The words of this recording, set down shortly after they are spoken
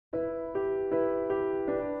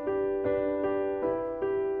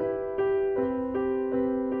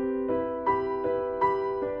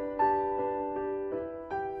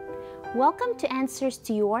Welcome to Answers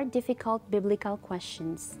to Your Difficult Biblical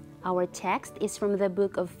Questions. Our text is from the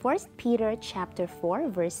book of 1 Peter chapter 4,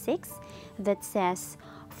 verse 6, that says,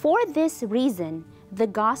 "For this reason the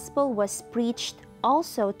gospel was preached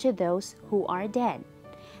also to those who are dead,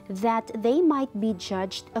 that they might be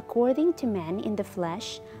judged according to man in the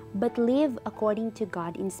flesh, but live according to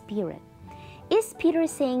God in spirit." Is Peter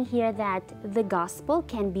saying here that the gospel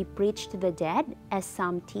can be preached to the dead, as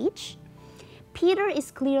some teach? Peter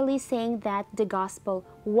is clearly saying that the gospel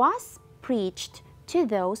was preached to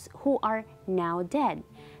those who are now dead.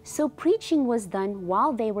 So preaching was done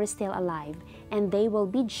while they were still alive, and they will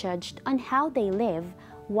be judged on how they live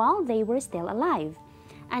while they were still alive.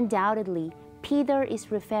 Undoubtedly, Peter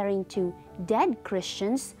is referring to dead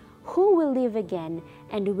Christians who will live again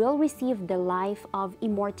and will receive the life of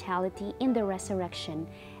immortality in the resurrection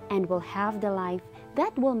and will have the life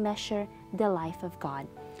that will measure the life of God.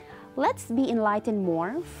 Let's be enlightened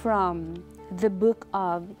more from the book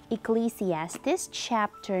of Ecclesiastes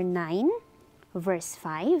chapter 9, verse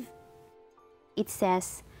 5. It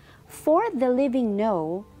says, "For the living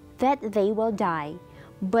know that they will die,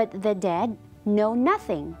 but the dead know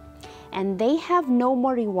nothing, and they have no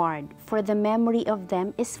more reward, for the memory of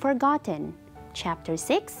them is forgotten." Chapter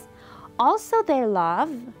 6, "Also their love,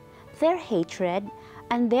 their hatred,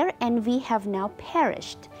 and their envy have now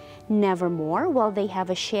perished. Nevermore will they have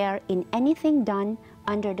a share in anything done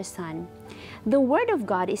under the sun." The Word of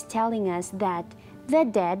God is telling us that the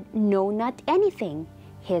dead know not anything.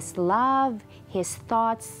 His love, his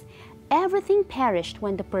thoughts, everything perished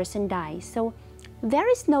when the person dies. So there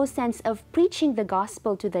is no sense of preaching the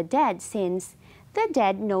gospel to the dead, since the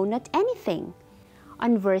dead know not anything.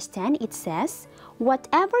 On verse 10 it says,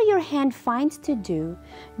 "Whatever your hand finds to do,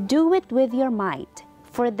 do it with your might.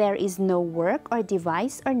 For there is no work or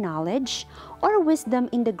device or knowledge or wisdom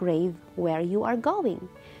in the grave where you are going."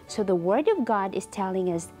 So the Word of God is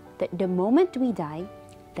telling us that the moment we die,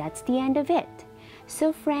 that's the end of it.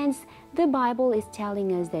 So friends, the Bible is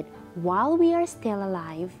telling us that while we are still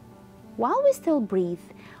alive, while we still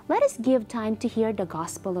breathe, let us give time to hear the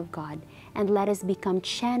gospel of God, and let us become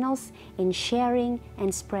channels in sharing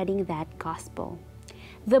and spreading that gospel.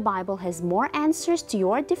 The Bible has more answers to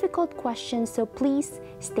your difficult questions, so please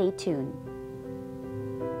stay tuned.